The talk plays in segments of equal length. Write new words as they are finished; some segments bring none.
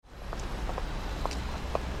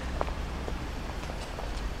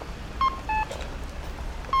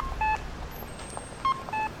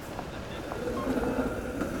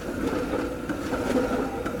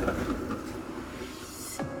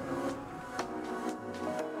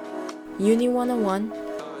Uni 101,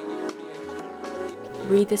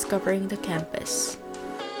 Rediscovering the Campus.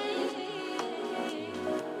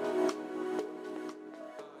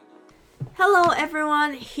 Hello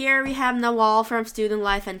everyone, here we have Nawal from Student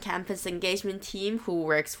Life and Campus Engagement Team who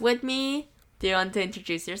works with me. Do you want to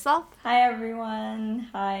introduce yourself? Hi everyone.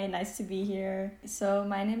 Hi, nice to be here. So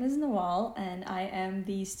my name is Nawal and I am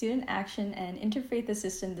the Student Action and Interfaith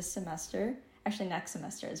Assistant this semester, actually next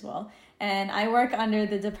semester as well. And I work under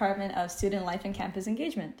the Department of Student Life and Campus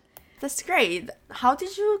Engagement. That's great. How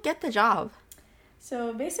did you get the job?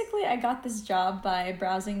 So basically I got this job by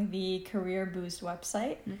browsing the Career Boost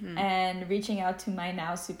website and reaching out to my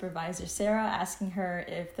now supervisor, Sarah, asking her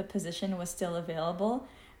if the position was still available.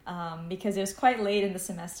 Because it was quite late in the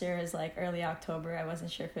semester, it was like early October. I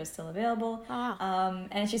wasn't sure if it was still available.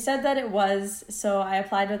 And she said that it was, so I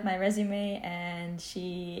applied with my resume and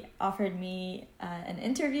she offered me an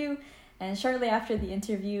interview. And shortly after the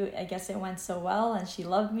interview, I guess it went so well and she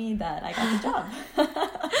loved me that I got the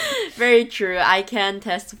job. Very true. I can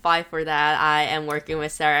testify for that. I am working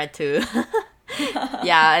with Sarah too.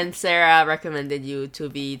 Yeah, and Sarah recommended you to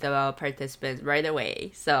be the participant right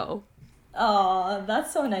away. So... Oh,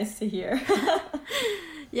 that's so nice to hear.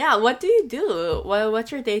 Yeah, what do you do?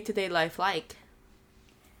 What's your day-to-day life like?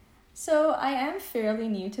 So I am fairly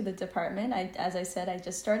new to the department. As I said, I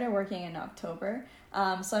just started working in October.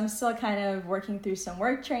 So I'm still kind of working through some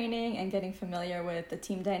work training and getting familiar with the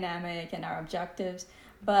team dynamic and our objectives.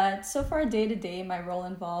 But so far, day-to-day, my role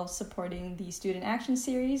involves supporting the Student Action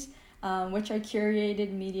Series, which are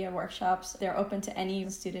curated media workshops. They're open to any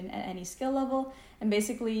student at any skill level. And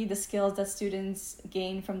basically, the skills that students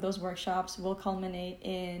gain from those workshops will culminate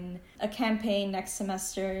in a campaign next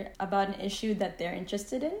semester about an issue that they're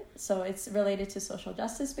interested in. So it's related to social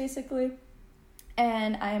justice, basically.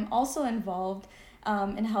 And I am also involved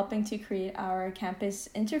in helping to create our campus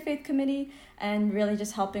interfaith committee and really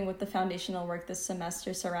just helping with the foundational work this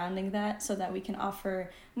semester surrounding that so that we can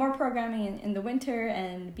offer more programming in the winter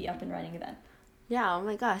and be up and running then. Yeah, oh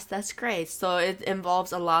my gosh, that's great. So it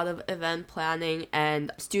involves a lot of event planning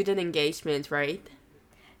and student engagement, right?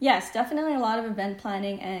 Yes, definitely a lot of event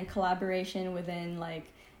planning and collaboration within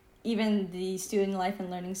even the student life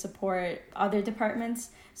and learning support other departments.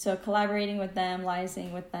 So collaborating with them,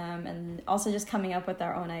 liaising with them, and also just coming up with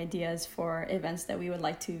our own ideas for events that we would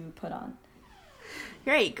like to put on.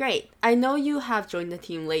 Great. I know you have joined the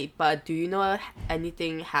team late, but do you know if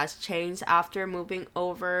anything has changed after moving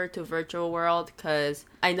over to virtual world? Because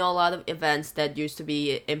I know a lot of events that used to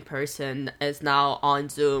be in person is now on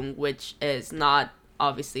Zoom, which is not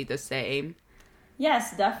obviously the same.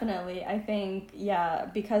 Yes, definitely. I think,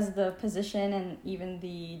 because the position and even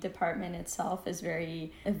the department itself is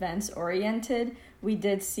very events oriented, we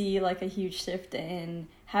did see a huge shift in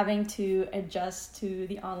having to adjust to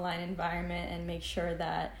the online environment and make sure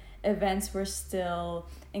that events were still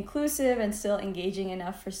inclusive and still engaging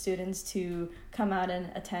enough for students to come out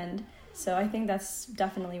and attend. So I think that's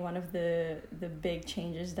definitely one of the big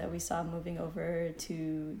changes that we saw moving over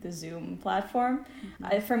to the Zoom platform.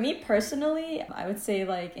 For me personally, I would say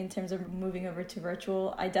in terms of moving over to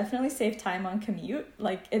virtual, I definitely saved time on commute.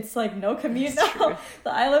 It's no commute That's now. True.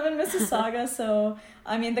 I live in Mississauga, so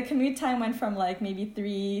I mean the commute time went from maybe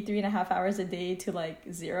 3.5 hours a day to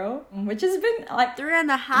 0, which has been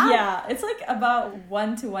 3.5? Yeah, it's about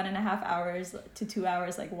 1 to 1.5 hours to 2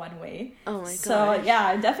 hours one way. Oh my gosh. So yeah,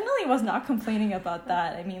 I definitely was not complaining about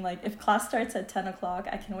that. I mean if class starts at 10 o'clock,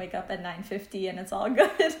 I can wake up at 9:50 and it's all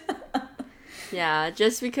good. Yeah,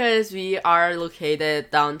 just because we are located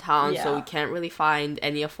downtown, so Yeah. we can't really find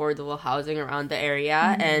any affordable housing around the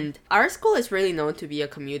area. And our school is really known to be a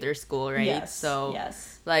commuter school, right? Yes, So,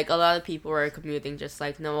 yes. a lot of people are commuting just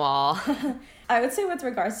like Nawal. I would say with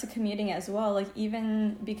regards to commuting as well,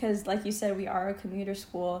 even because like you said, we are a commuter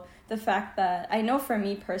school, the fact that I know for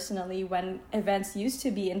me personally, when events used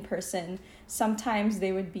to be in person, sometimes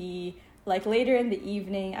they would be later in the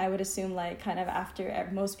evening. I would assume kind of after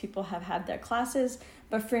most people have had their classes.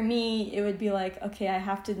 But for me, it would be okay, I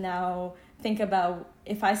have to now think about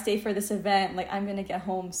if I stay for this event, I'm going to get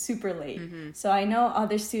home super late. So I know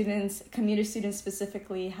other students, commuter students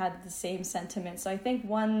specifically, had the same sentiment. So I think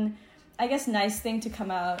one, nice thing to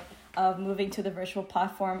come out of moving to the virtual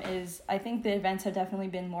platform is I think the events have definitely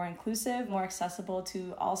been more inclusive, more accessible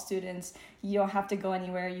to all students. You don't have to go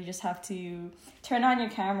anywhere. You just have to turn on your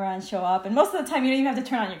camera and show up. And most of the time, you don't even have to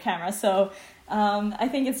turn on your camera. So I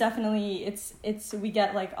think it's definitely, we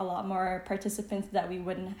get a lot more participants that we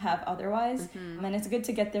wouldn't have otherwise. And it's good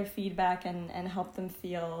to get their feedback and help them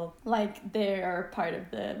feel like they're part of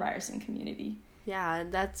the Ryerson community. Yeah,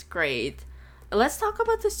 that's great. Let's talk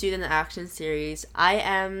about the Student Action Series. I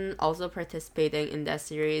am also participating in that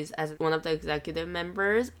series as one of the executive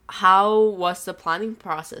members. How was the planning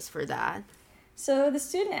process for that? So the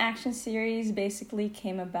Student Action Series basically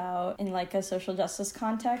came about in like a social justice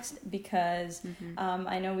context because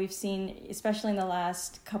I know we've seen, especially in the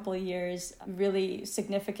last couple of years, really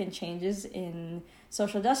significant changes in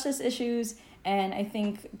social justice issues. And I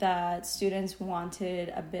think that students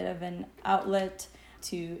wanted a bit of an outlet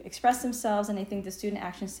to express themselves, and I think the Student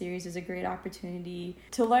Action Series is a great opportunity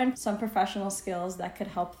to learn some professional skills that could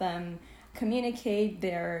help them communicate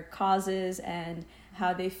their causes and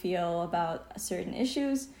how they feel about certain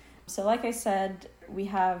issues. So like I said, we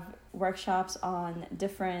have workshops on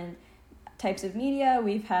different types of media.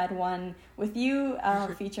 We've had one with you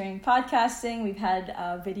featuring podcasting. We've had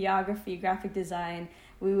videography, graphic design.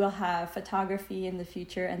 We will have photography in the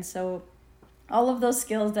future. And so all of those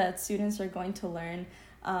skills that students are going to learn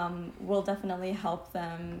will definitely help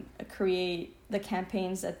them create the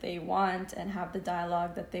campaigns that they want and have the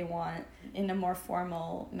dialogue that they want in a more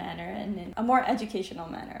formal manner and in a more educational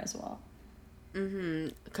manner as well.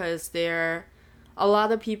 Because a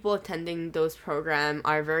lot of people attending those programs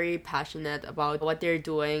are very passionate about what they're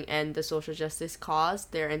doing and the social justice cause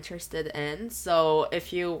they're interested in. So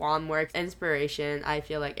if you want more inspiration, I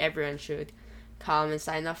feel like everyone should come and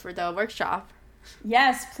sign up for the workshop.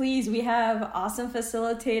 Yes, please. We have awesome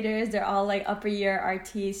facilitators. They're all like upper year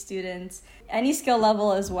RT students. Any skill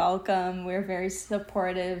level is welcome. We're very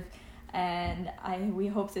supportive, and we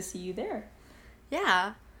hope to see you there.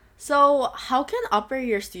 Yeah. So how can upper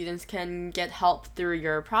year students can get help through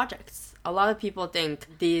your projects? A lot of people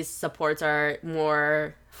think these supports are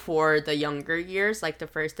more for the younger years, like the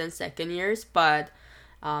first and second years, but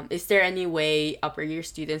is there any way upper year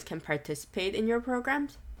students can participate in your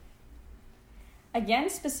programs? Again,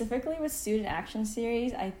 specifically with Student Action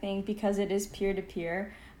Series, I think because it is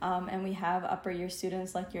peer-to-peer, and we have upper year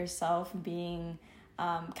students like yourself being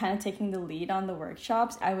kind of taking the lead on the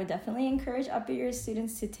workshops, I would definitely encourage upper year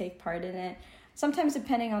students to take part in it. Sometimes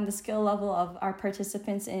depending on the skill level of our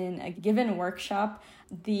participants in a given workshop,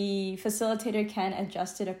 the facilitator can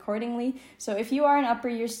adjust it accordingly. So if you are an upper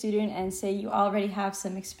year student and say you already have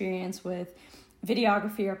some experience with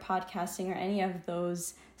videography or podcasting or any of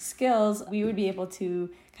those skills, we would be able to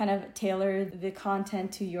kind of tailor the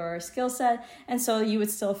content to your skill set. And so you would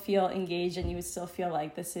still feel engaged and you would still feel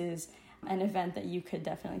like this is an event that you could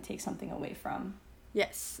definitely take something away from.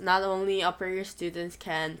 Yes, not only upper year students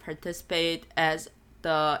can participate as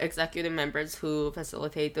the executive members who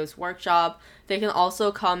facilitate those workshops, they can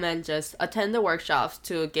also come and just attend the workshops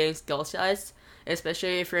to gain skill sets,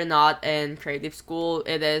 especially if you're not in creative school.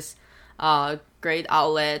 It is a great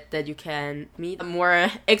outlet that you can meet more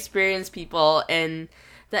experienced people in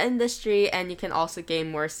the industry, and you can also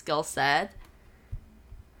gain more skill set.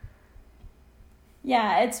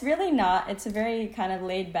 Yeah, it's a very kind of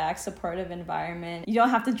laid back, supportive environment. You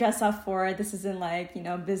don't have to dress up for it. This isn't like,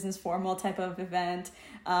 business formal type of event.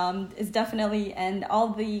 It's definitely, and all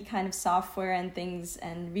the kind of software and things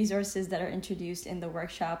and resources that are introduced in the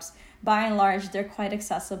workshops, by and large, they're quite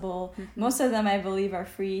accessible. Most of them, I believe, are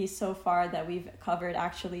free so far that we've covered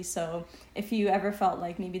actually. So if you ever felt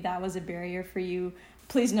like maybe that was a barrier for you,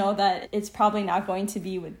 please know that it's probably not going to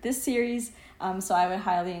be with this series. So I would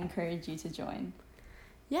highly encourage you to join.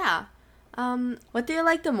 Yeah. What do you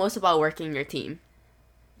like the most about working your team?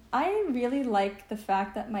 I really like the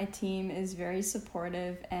fact that my team is very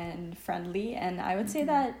supportive and friendly, and I would say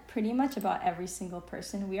that pretty much about every single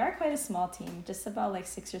person. We are quite a small team, just about like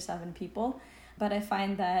 6 or 7 people, but I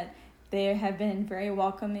find that they have been very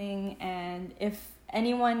welcoming, and if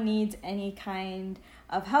anyone needs any kind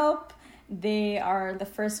of help, they are the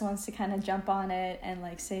first ones to kind of jump on it and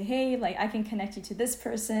like say, hey, like I can connect you to this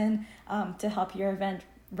person to help your event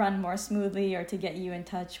run more smoothly, or to get you in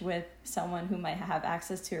touch with someone who might have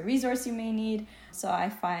access to a resource you may need. So I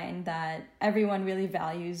find that everyone really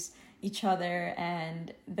values each other,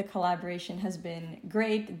 and the collaboration has been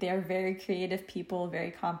great. They're very creative people, very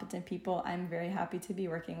competent people. I'm very happy to be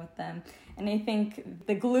working with them. And I think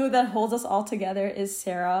the glue that holds us all together is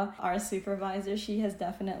Sarah, our supervisor. She has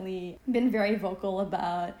definitely been very vocal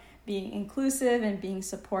about being inclusive and being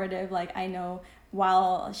supportive. Like, I know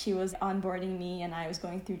while she was onboarding me and I was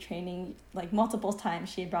going through training, like multiple times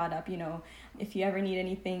she had brought up, if you ever need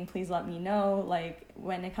anything, please let me know. Like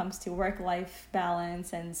when it comes to work-life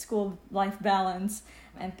balance and school-life balance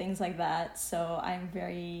and things like that. So I'm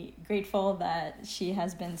very grateful that she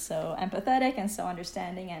has been so empathetic and so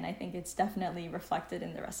understanding, and I think it's definitely reflected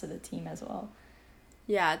in the rest of the team as well.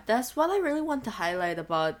 Yeah, that's what I really want to highlight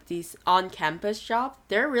about these on-campus jobs.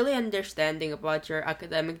 They're really understanding about your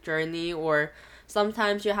academic journey, or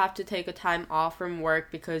sometimes you have to take a time off from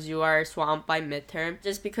work because you are swamped by midterm.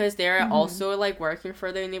 Just because they're also like working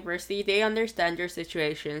for the university, they understand your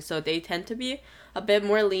situation, so they tend to be a bit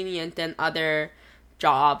more lenient than other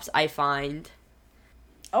jobs, I find.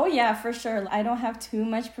 Oh yeah, for sure. I don't have too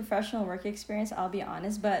much professional work experience, I'll be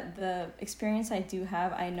honest, but the experience I do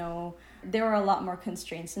have, I know there were a lot more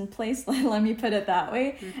constraints in place, let me put it that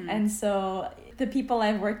way. And so the people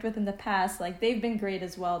I've worked with in the past, like they've been great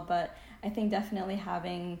as well, but I think definitely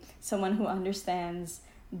having someone who understands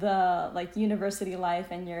the like university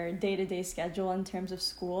life and your day-to-day schedule in terms of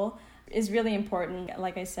school is really important.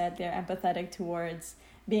 Like I said, they're empathetic towards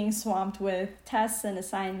being swamped with tests and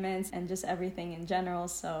assignments and just everything in general.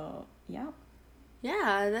 So yeah.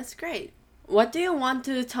 Yeah, that's great. What do you want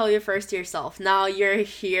to tell your first year self? Now you're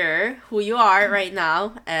here, who you are right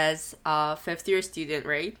now as a fifth year student,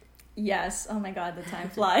 right? Yes. Oh my God, the time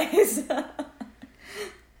flies.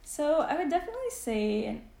 So I would definitely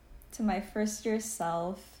say to my first year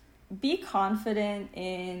self, be confident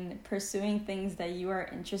in pursuing things that you are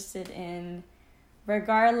interested in,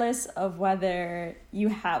 regardless of whether you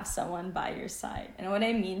have someone by your side. And what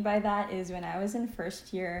I mean by that is when I was in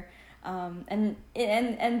first year, and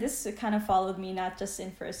this kind of followed me not just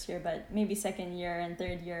in first year, but maybe second year and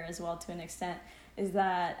third year as well to an extent, is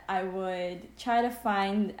that I would try to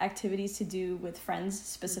find activities to do with friends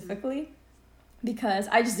specifically, because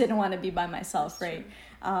I just didn't want to be by myself, right?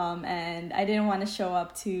 And I didn't want to show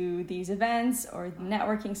up to these events or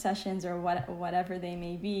networking sessions or whatever they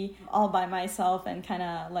may be all by myself and kind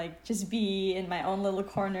of like just be in my own little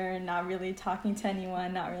corner, not really talking to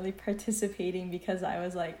anyone, not really participating because I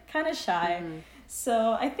was like kind of shy.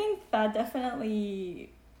 So I think that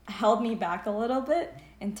definitely held me back a little bit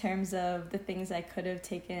in terms of the things I could have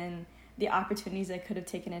taken, the opportunities I could have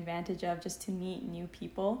taken advantage of just to meet new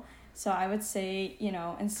people. So I would say,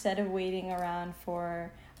 instead of waiting around for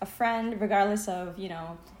a friend, regardless of,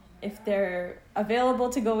 if they're available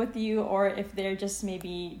to go with you or if they're just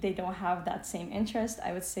maybe they don't have that same interest,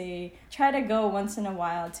 I would say try to go once in a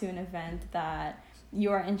while to an event that you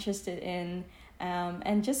are interested in,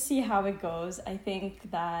 and just see how it goes. I think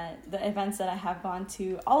that the events that I have gone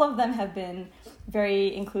to, all of them have been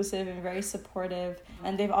very inclusive and very supportive,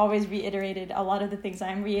 and they've always reiterated a lot of the things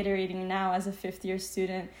I'm reiterating now as a fifth year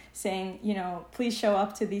student, saying, please show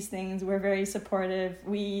up to these things. We're very supportive.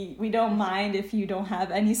 We don't mind if you don't have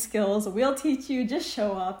any skills. We'll teach you. Just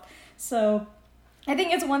show up. So I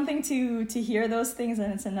think it's one thing to hear those things,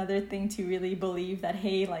 and it's another thing to really believe that,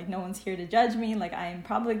 hey, like no one's here to judge me. Like I'm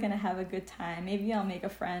probably going to have a good time. Maybe I'll make a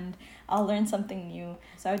friend. I'll learn something new.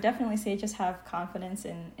 So I would definitely say just have confidence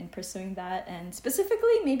in pursuing that, and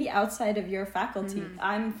specifically maybe outside of your faculty.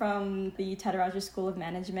 I'm from the Tadaraja School of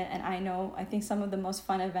Management, and I think some of the most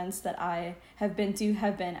fun events that I have been to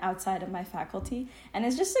have been outside of my faculty. And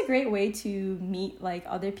it's just a great way to meet like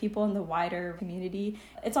other people in the wider community.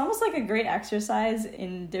 It's almost like a great exercise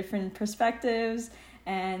in different perspectives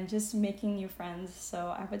and just making new friends.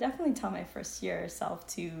 So I would definitely tell my first year self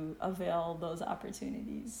to avail those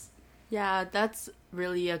opportunities. Yeah, that's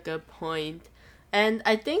really a good point. And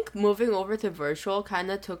I think moving over to virtual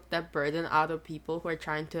kind of took that burden out of people who are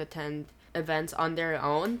trying to attend events on their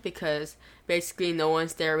own, because basically no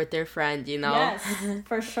one's there with their friend, Yes,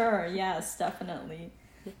 for sure. Yes, definitely.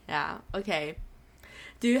 Yeah, okay.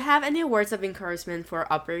 Do you have any words of encouragement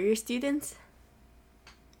for upper year students?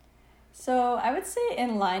 So I would say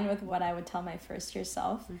in line with what I would tell my first year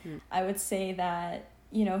self, I would say that,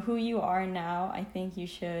 who you are now, I think you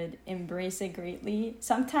should embrace it greatly.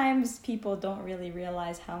 Sometimes people don't really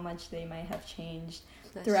realize how much they might have changed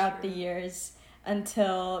throughout the years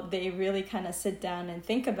until they really kind of sit down and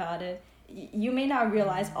think about it. You may not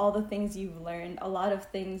realize all the things you've learned. A lot of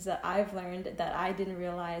things that I've learned that I didn't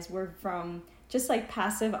realize were from just like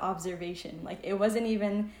passive observation. Like it wasn't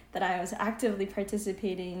even that I was actively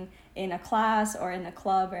participating in a class or in a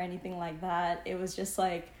club or anything like that. It was just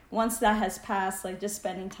like once that has passed, like just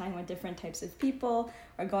spending time with different types of people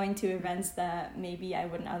or going to events that maybe I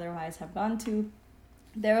wouldn't otherwise have gone to,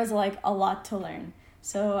 there was like a lot to learn.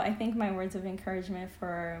 So I think my words of encouragement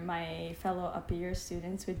for my fellow upper year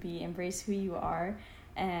students would be embrace who you are,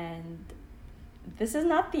 and this is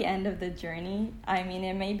not the end of the journey. I mean,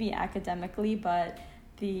 it may be academically, but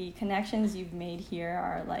the connections you've made here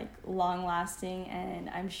are like long lasting, and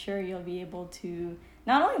I'm sure you'll be able to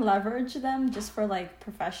not only leverage them just for like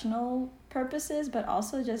professional purposes, but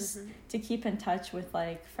also just to keep in touch with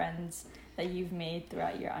like friends that you've made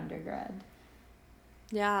throughout your undergrad.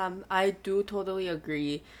 Yeah, I do totally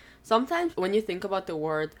agree. sometimes when you think about the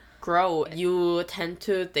word grow, you tend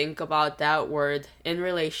to think about that word in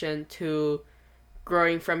relation to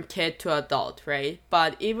growing from kid to adult, right?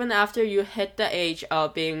 But even after you hit the age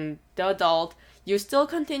of being the adult, you still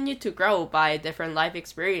continue to grow by different life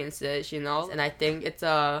experiences, And I think it's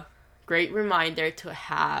a great reminder to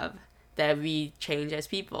have that we change as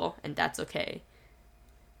people, and that's okay.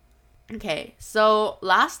 Okay, so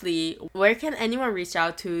lastly, where can anyone reach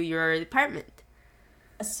out to your department?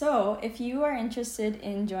 So, if you are interested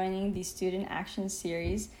in joining the Student Action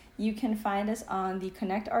Series, you can find us on the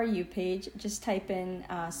Connect RU page. Just type in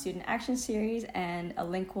Student Action Series and a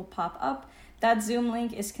link will pop up. That Zoom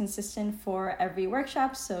link is consistent for every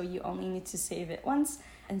workshop, so you only need to save it once.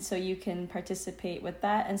 And so you can participate with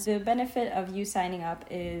that. And so the benefit of you signing up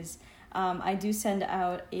is I do send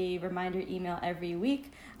out a reminder email every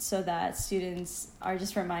week so that students are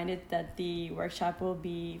just reminded that the workshop will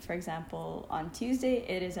be, for example, on Tuesday.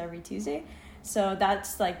 It is every Tuesday. So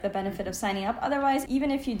that's like the benefit of signing up. Otherwise,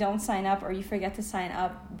 even if you don't sign up or you forget to sign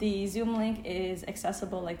up, the Zoom link is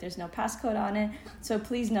accessible, like there's no passcode on it. So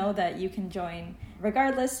please know that you can join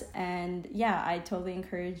regardless. And yeah, I totally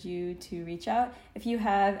encourage you to reach out. If you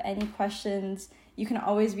have any questions, you can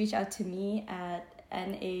always reach out to me at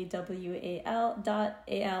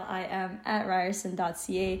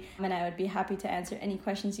nawal.alim@ryerson.ca, and I would be happy to answer any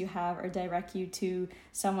questions you have or direct you to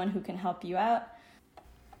someone who can help you out.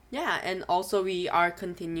 Yeah, and also we are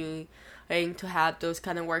continuing to have those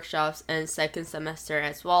kind of workshops in second semester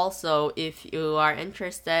as well. So if you are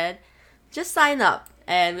interested, just sign up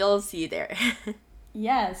and we'll see you there.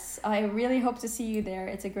 Yes, I really hope to see you there.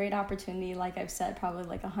 It's a great opportunity, like I've said probably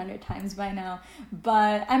like 100 times by now.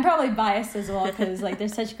 But I'm probably biased as well because like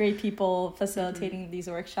there's such great people facilitating these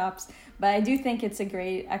workshops. But I do think it's a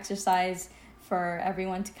great exercise for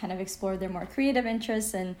everyone to kind of explore their more creative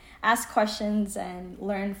interests and ask questions and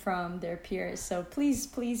learn from their peers. So please,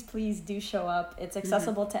 please, please do show up. It's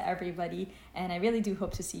accessible to everybody, and I really do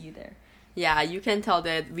hope to see you there. Yeah, you can tell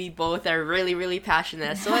that we both are really, really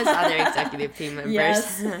passionate. So as other executive team members.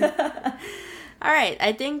 Yes. All right,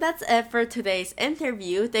 I think that's it for today's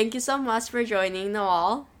interview. Thank you so much for joining,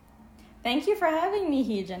 Nawal. Thank you for having me,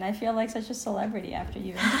 Heejin. I feel like such a celebrity after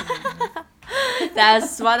you interviewed me.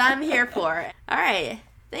 That's what I'm here for. All right,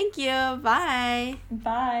 thank you. Bye.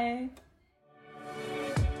 Bye.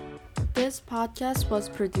 This podcast was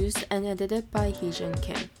produced and edited by Heejin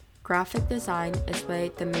Kim. Graphic design is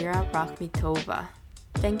by Damira Rakhmetova.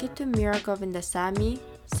 Thank you to Mira Govindasamy,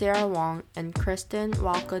 Sarah Wong, and Kristin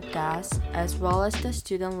Walcott-Dass, as well as the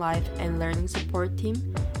Student Life and Learning Support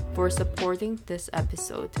Team for supporting this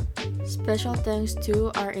episode. Special thanks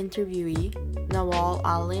to our interviewee, Nawal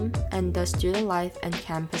Alim, and the Student Life and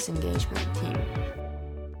Campus Engagement Team.